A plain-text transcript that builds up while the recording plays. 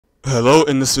Hello,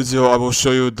 in this video I will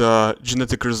show you the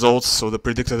genetic results, so the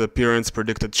predicted appearance,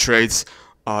 predicted traits,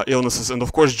 illnesses, and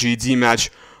of course GD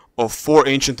match of 4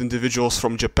 ancient individuals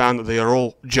from Japan. They are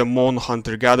all Jomon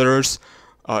hunter-gatherers.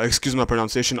 Excuse my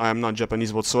pronunciation, I am not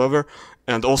Japanese whatsoever.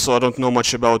 And also I don't know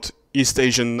much about East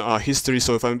Asian history,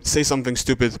 so if I say something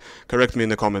stupid, correct me in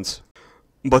the comments.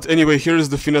 But anyway, here is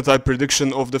the phenotype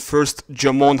prediction of the first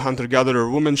Jomon hunter-gatherer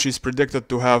woman. She's predicted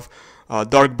to have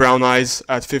dark brown eyes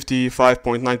at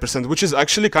 55.9%, which is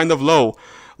actually kind of low.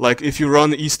 Like if you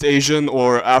run East Asian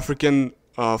or African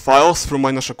files through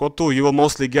my NOSHACOT tool, you will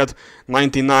mostly get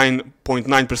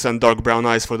 99.9% dark brown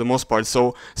eyes for the most part.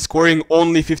 So scoring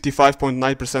only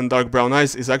 55.9% dark brown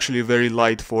eyes is actually very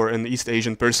light for an East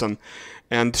Asian person.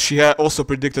 And she had also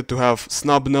predicted to have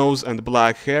snub nose and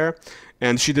black hair.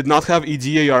 And she did not have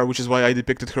EDAR, which is why I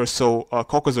depicted her so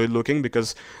Caucasoid looking,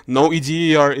 because no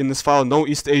EDAR in this file, no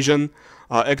East Asian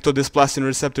ectodisplastin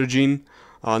receptor gene,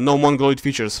 no Mongoloid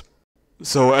features.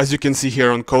 So as you can see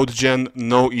here on CodeGen,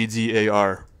 no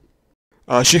EDAR.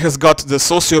 She has got the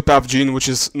sociopath gene, which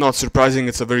is not surprising,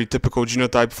 it's a very typical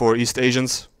genotype for East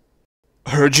Asians.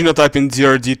 Her genotype in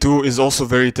DRD2 is also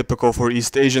very typical for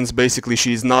East Asians. Basically,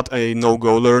 she is not a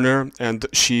no-go learner, and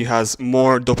she has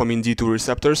more dopamine D2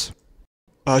 receptors.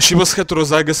 She was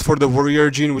heterozygous for the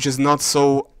warrior gene, which is not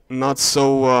so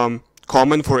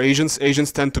common for Asians.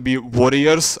 Asians tend to be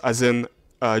warriors, as in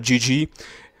GG,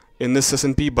 in this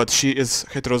SNP, but she is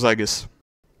heterozygous.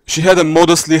 She had a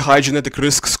modestly high genetic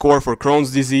risk score for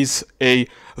Crohn's disease, a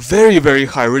very, very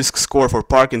high risk score for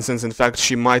Parkinson's. In fact,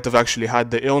 she might have actually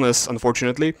had the illness,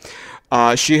 unfortunately.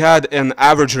 She had an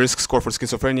average risk score for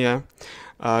schizophrenia.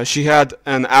 She had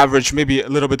an average, maybe a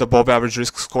little bit above average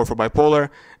risk score for bipolar,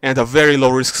 and a very low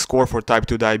risk score for type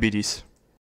 2 diabetes.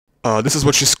 This is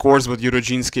what she scores with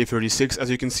Eurogenes K36.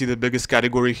 As you can see, the biggest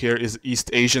category here is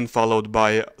East Asian, followed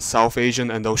by South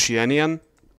Asian and Oceanian.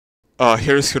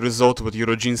 Here's her result with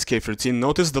Eurogenes K13.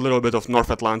 Notice the little bit of North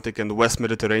Atlantic and West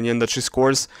Mediterranean that she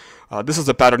scores. This is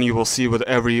a pattern you will see with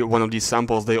every one of these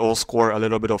samples. They all score a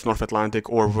little bit of North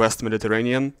Atlantic or West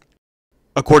Mediterranean.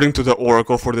 According to the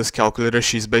oracle for this calculator,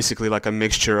 she's basically like a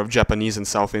mixture of Japanese and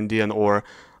South Indian or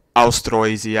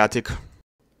Austroasiatic.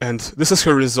 And this is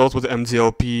her result with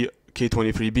MDLP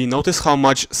K23B. Notice how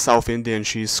much South Indian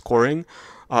she's scoring,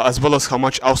 as well as how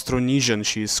much Austronesian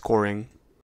she's scoring.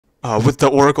 With the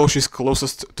oracle, she's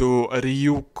closest to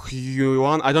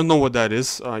Ryukyuan. I don't know what that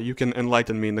is. You can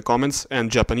enlighten me in the comments, and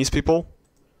Japanese people.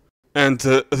 And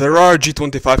there are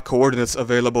G25 coordinates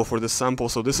available for this sample,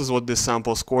 so this is what this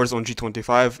sample scores on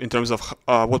G25 in terms of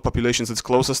what populations it's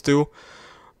closest to.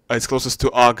 It's closest to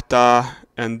Agta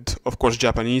and, of course,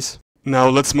 Japanese. Now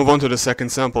let's move on to the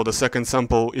second sample. The second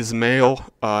sample is male,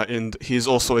 and he's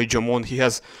also a Jomon. He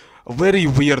has a very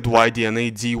weird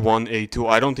Y-DNA, D1A2.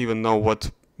 I don't even know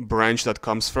what branch that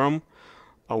comes from.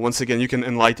 Once again, you can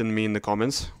enlighten me in the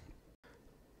comments.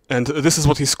 And this is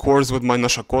what he scores with my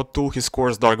NOSHACOT tool. He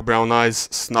scores dark brown eyes,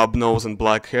 snub nose, and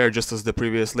black hair, just as the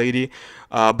previous lady.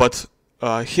 But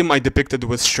him I depicted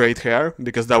with straight hair,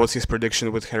 because that was his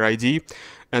prediction with her ID.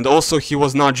 And also, he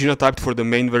was not genotyped for the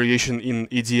main variation in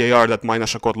EDAR that my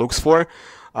NOSHACOT looks for.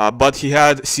 But he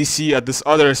had CC at this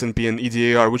other SNP in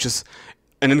EDAR, which is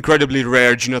an incredibly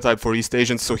rare genotype for East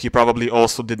Asians, so he probably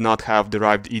also did not have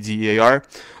derived EDAR,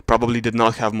 probably did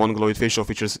not have Mongoloid facial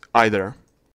features either.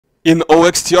 In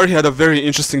OXTR, he had a very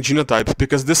interesting genotype,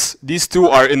 because these two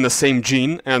are in the same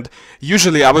gene, and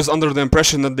usually I was under the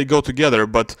impression that they go together,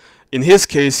 but in his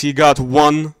case, he got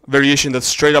one variation that's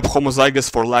straight up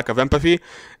homozygous for lack of empathy,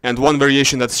 and one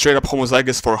variation that's straight up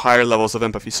homozygous for higher levels of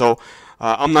empathy. So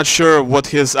I'm not sure what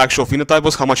his actual phenotype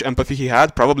was, how much empathy he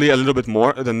had, probably a little bit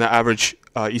more than the average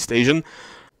East Asian.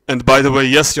 And by the way,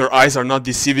 yes, your eyes are not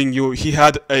deceiving you, he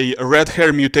had a red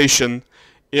hair mutation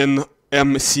in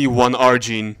MC1R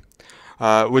gene.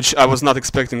 Which I was not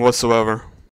expecting whatsoever.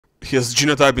 His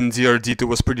genotype in DRD2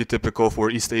 was pretty typical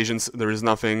for East Asians. There is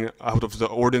nothing out of the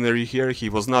ordinary here. He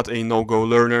was not a no-go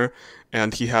learner,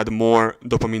 and he had more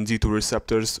dopamine D2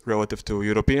 receptors relative to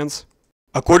Europeans.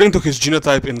 According to his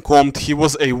genotype in COMT, he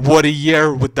was a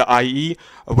warrior with the IE,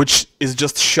 which is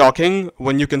just shocking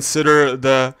when you consider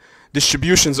the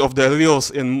distributions of the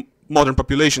alleles in modern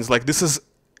populations. Like, this is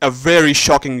a very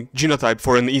shocking genotype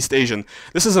for an East Asian.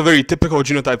 This is a very typical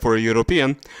genotype for a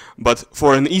European, but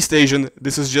for an East Asian,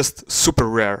 this is just super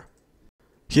rare.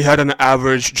 He had an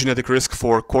average genetic risk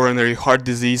for coronary heart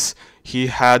disease. He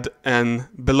had an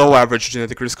below average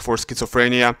genetic risk for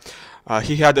schizophrenia.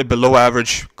 He had a below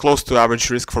average, close to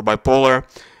average risk for bipolar.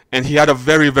 And he had a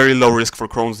very, very low risk for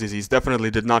Crohn's disease.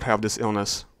 Definitely did not have this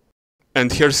illness.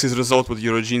 And here's his result with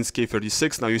Eurogenes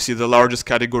K36. Now you see the largest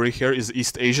category here is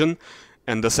East Asian.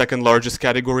 and the second largest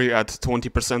category at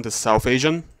 20% is South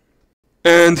Asian.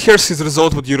 And here's his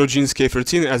result with Eurogenes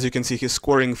K13. As you can see, he's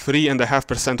scoring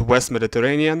 3.5% West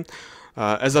Mediterranean.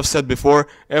 As I've said before,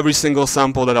 every single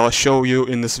sample that I'll show you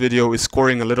in this video is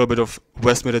scoring a little bit of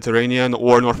West Mediterranean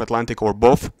or North Atlantic or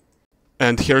both.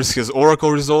 And here's his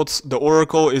Oracle results. The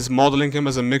Oracle is modeling him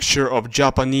as a mixture of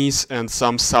Japanese and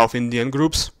some South Indian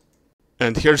groups.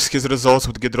 And here's his results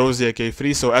with Gedrosia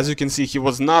K3. So as you can see, he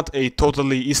was not a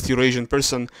totally East Eurasian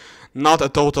person, not a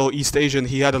total East Asian.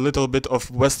 He had a little bit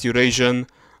of West Eurasian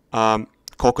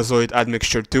Caucasoid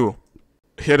admixture too.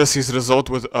 Here is his result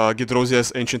with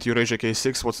Gedrosia's Ancient Eurasia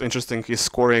K6. What's interesting, he's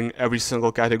scoring every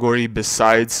single category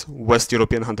besides West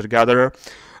European Hunter-Gatherer.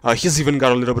 He's even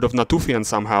got a little bit of Natufian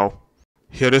somehow.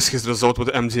 Here is his result with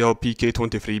MDLP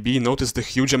K23B. Notice the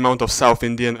huge amount of South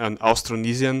Indian and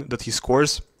Austronesian that he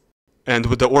scores. And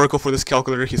with the Oracle for this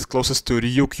calculator, he's closest to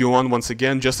Ryukyuan once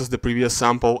again, just as the previous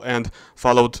sample, and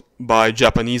followed by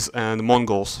Japanese and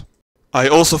Mongols. I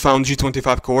also found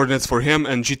G25 coordinates for him,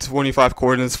 and G25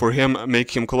 coordinates for him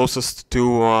make him closest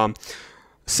to,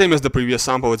 same as the previous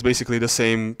sample, it's basically the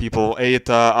same people,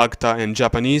 Eita, Agta, and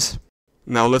Japanese.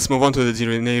 Now let's move on to the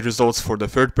DNA results for the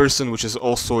third person, which is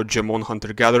also a Jomon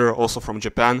hunter-gatherer, also from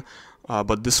Japan,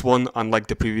 but this one, unlike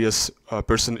the previous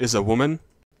person, is a woman.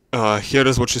 Here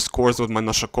is what she scores with my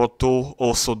NOSHACOT tool,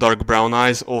 also dark brown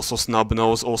eyes, also snub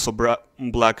nose, also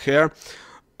black hair,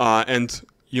 and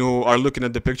you are looking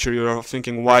at the picture, you're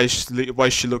thinking, why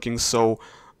is she looking so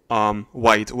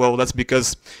white? Well, that's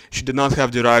because she did not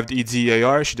have derived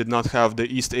EDAR, she did not have the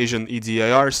East Asian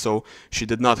EDAR, so she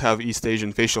did not have East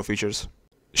Asian facial features.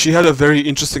 She had a very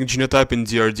interesting genotype in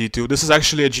DRD2. This is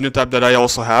actually a genotype that I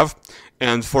also have,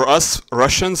 and for us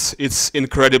Russians, it's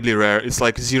incredibly rare. It's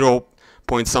like 0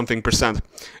 point something %.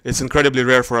 It's incredibly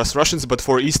rare for us Russians, but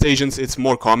for East Asians it's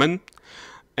more common.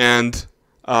 And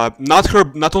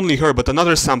not only her, but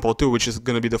another sample too, which is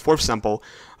going to be the fourth sample.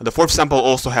 The fourth sample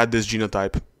also had this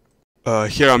genotype.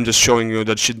 Here I'm just showing you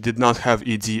that she did not have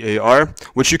EDAR,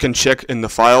 which you can check in the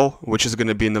file, which is going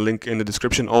to be in the link in the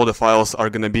description. All the files are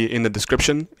going to be in the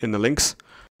description, in the links.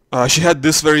 She had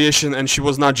this variation, and she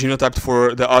was not genotyped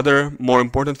for the other, more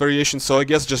important variation, so I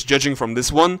guess just judging from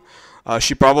this one,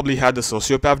 she probably had the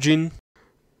sociopath gene.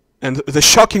 And the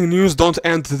shocking news don't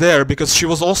end there, because she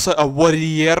was also a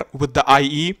warrior with the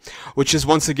IE, which is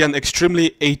once again extremely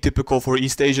atypical for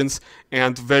East Asians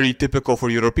and very typical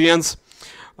for Europeans.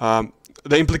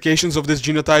 The implications of this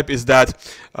genotype is that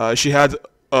she had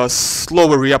a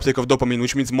slower reuptake of dopamine,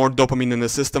 which means more dopamine in the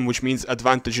system, which means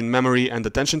advantage in memory and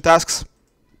attention tasks.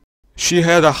 She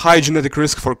had a high genetic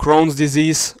risk for Crohn's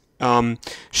disease.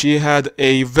 She had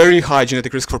a very high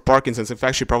genetic risk for Parkinson's. In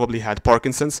fact, she probably had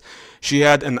Parkinson's. She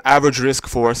had an average risk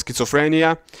for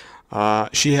schizophrenia.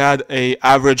 She had an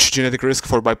average genetic risk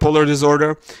for bipolar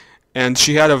disorder. And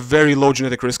she had a very low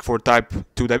genetic risk for type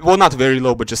 2 diabetes. Well, not very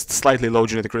low, but just slightly low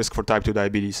genetic risk for type 2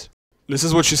 diabetes. This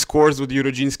is what she scores with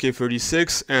Eurogenes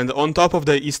K36, and on top of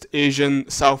the East Asian,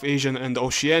 South Asian, and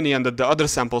Oceanian that the other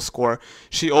samples score,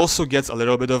 she also gets a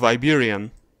little bit of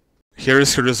Iberian. Here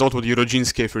is her result with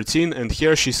Eurogenes K13, and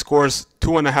here she scores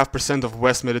 2.5% of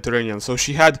West Mediterranean. So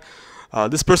she had,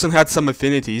 this person had some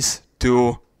affinities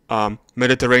to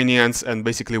Mediterraneans and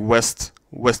basically West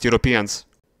Europeans.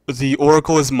 The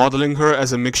Oracle is modeling her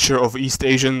as a mixture of East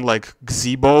Asian like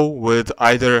Gzebo with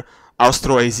either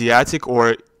Austroasiatic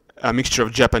or a mixture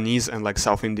of Japanese and like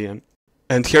South Indian.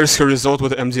 And here's her result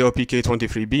with MDLP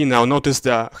K23B. Now notice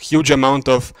the huge amount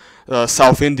of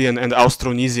South Indian and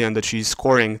Austronesian that she's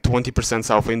scoring, 20%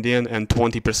 South Indian and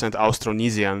 20%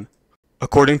 Austronesian.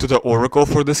 According to the Oracle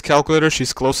for this calculator,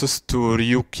 she's closest to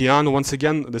Ryukyuan once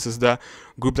again. This is the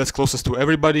group that's closest to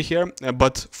everybody here,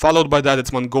 but followed by that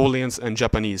it's Mongolians and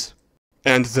Japanese.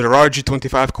 And there are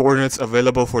G25 coordinates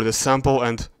available for this sample,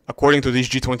 and according to these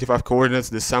G25 coordinates,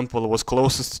 this sample was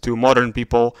closest to modern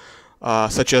people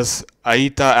such as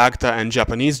Aita, Agta, and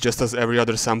Japanese, just as every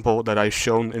other sample that I've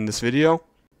shown in this video.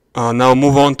 Now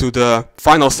move on to the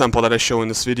final sample that I show in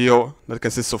this video that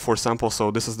consists of 4 samples, so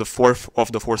this is the fourth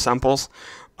of the 4 samples.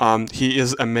 He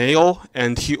is a male,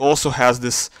 and he also has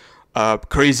this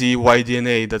crazy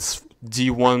Y-DNA that's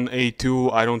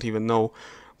D1A2, I don't even know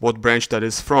what branch that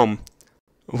is from.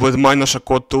 With my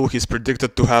NOSHACOT tool, he's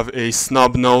predicted to have a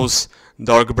snub nose,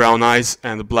 dark brown eyes,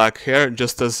 and black hair,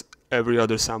 just as every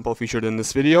other sample featured in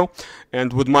this video.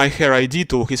 And with my hair ID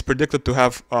tool, he's predicted to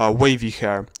have wavy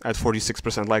hair at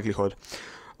 46% likelihood.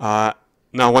 Now,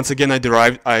 once again,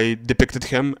 I depicted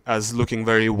him as looking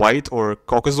very white or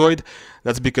Caucasoid.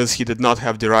 That's because he did not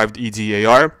have derived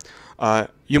EDAR.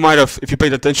 You might have, if you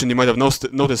paid attention, you might have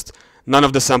noticed none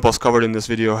of the samples covered in this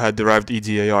video had derived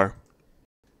EDAR.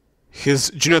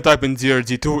 His genotype in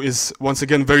DRD2 is once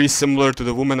again very similar to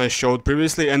the woman I showed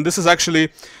previously, and this is actually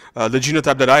the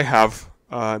genotype that I have,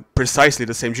 precisely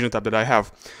the same genotype that I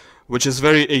have, which is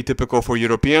very atypical for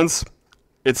Europeans.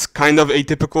 It's kind of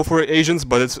atypical for Asians,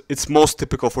 but it's most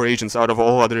typical for Asians out of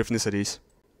all other ethnicities.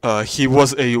 He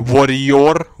was a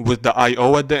warrior with the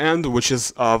IO at the end, which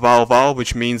is Val,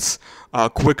 which means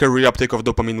quicker reuptake of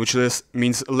dopamine, which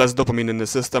means less dopamine in the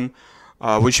system,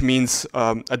 which means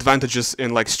advantages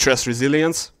in like stress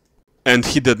resilience. And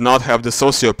he did not have the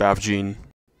sociopath gene.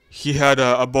 He had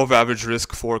a above average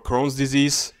risk for Crohn's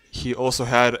disease. He also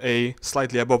had a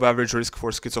slightly above average risk for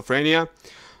schizophrenia.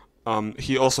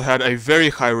 He also had a very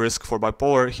high risk for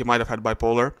bipolar. He might have had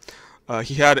bipolar.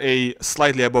 He had a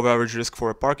slightly above average risk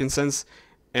for Parkinson's,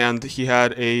 and he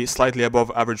had a slightly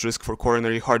above average risk for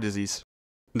coronary heart disease.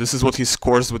 This is what he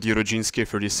scores with Eurogene's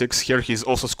K36. Here he's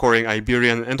also scoring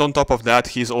Iberian, and on top of that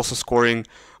he's also scoring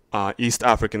East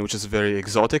African, which is very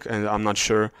exotic, and I'm not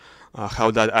sure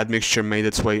how that admixture made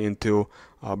its way into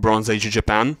Bronze Age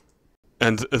Japan.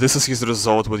 And this is his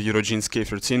result with Eurogene's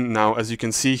K13. Now, as you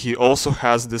can see, he also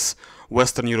has this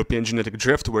Western European genetic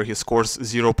drift where he scores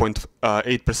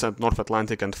 0.8% North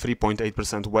Atlantic and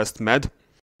 3.8% West Med.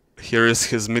 Here is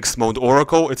his mixed mode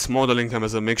oracle. It's modeling him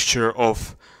as a mixture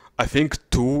of, I think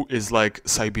 2 is like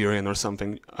Siberian or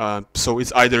something. So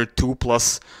it's either 2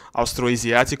 plus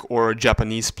Austroasiatic or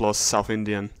Japanese plus South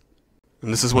Indian.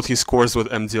 And this is what he scores with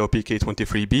MDLP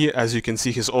K23B. As you can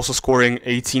see, he's also scoring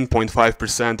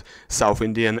 18.5% South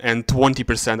Indian and 20%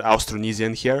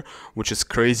 Austronesian here, which is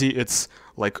crazy. It's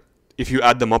like, if you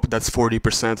add them up, that's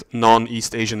 40%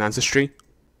 non-East Asian ancestry.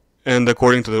 And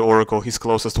according to the oracle, he's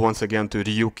closest once again to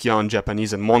Ryukyuan,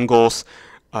 Japanese, and Mongols,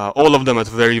 all of them at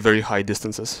very, very high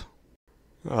distances.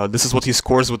 This is what he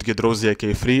scores with Gedrosia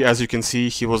K3. As you can see,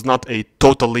 he was not a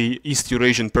totally East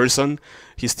Eurasian person.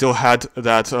 He still had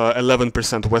that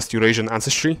 11% West Eurasian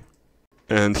ancestry.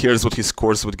 And here's what he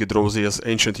scores with Gedrosia's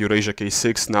Ancient Eurasia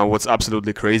K6. Now, what's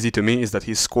absolutely crazy to me is that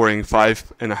he's scoring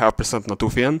 5.5%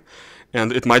 Natufian.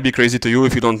 And it might be crazy to you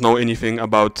if you don't know anything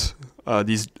about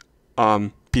these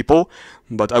people,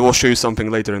 but I will show you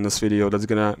something later in this video that's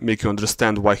gonna make you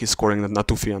understand why he's scoring the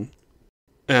Natufian.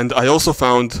 And I also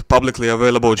found publicly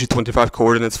available G25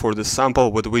 coordinates for this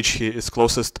sample, with which he is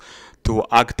closest to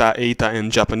Akta, Eita,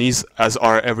 and Japanese, as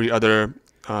are every other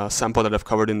sample that I've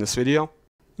covered in this video.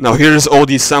 Now here's all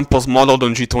these samples modeled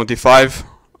on G25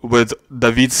 with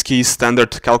Davidsky's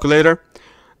standard calculator.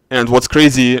 And what's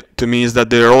crazy to me is that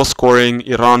they're all scoring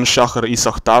Iran, Shahar,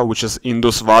 Isakhta, which is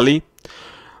Indus Valley.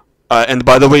 And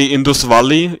by the way, Indus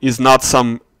Valley is not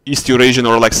some East Eurasian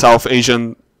or like South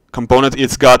Asian component.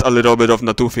 It's got a little bit of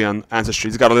Natufian ancestry.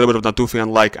 It's got a little bit of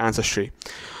Natufian-like ancestry.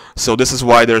 So this is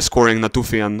why they're scoring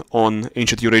Natufian on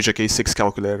Ancient Eurasia K6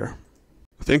 calculator.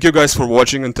 Thank you guys for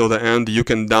watching until the end. You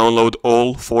can download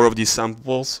all 4 of these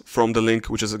samples from the link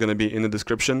which is going to be in the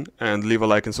description, and leave a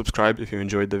like and subscribe if you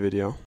enjoyed the video.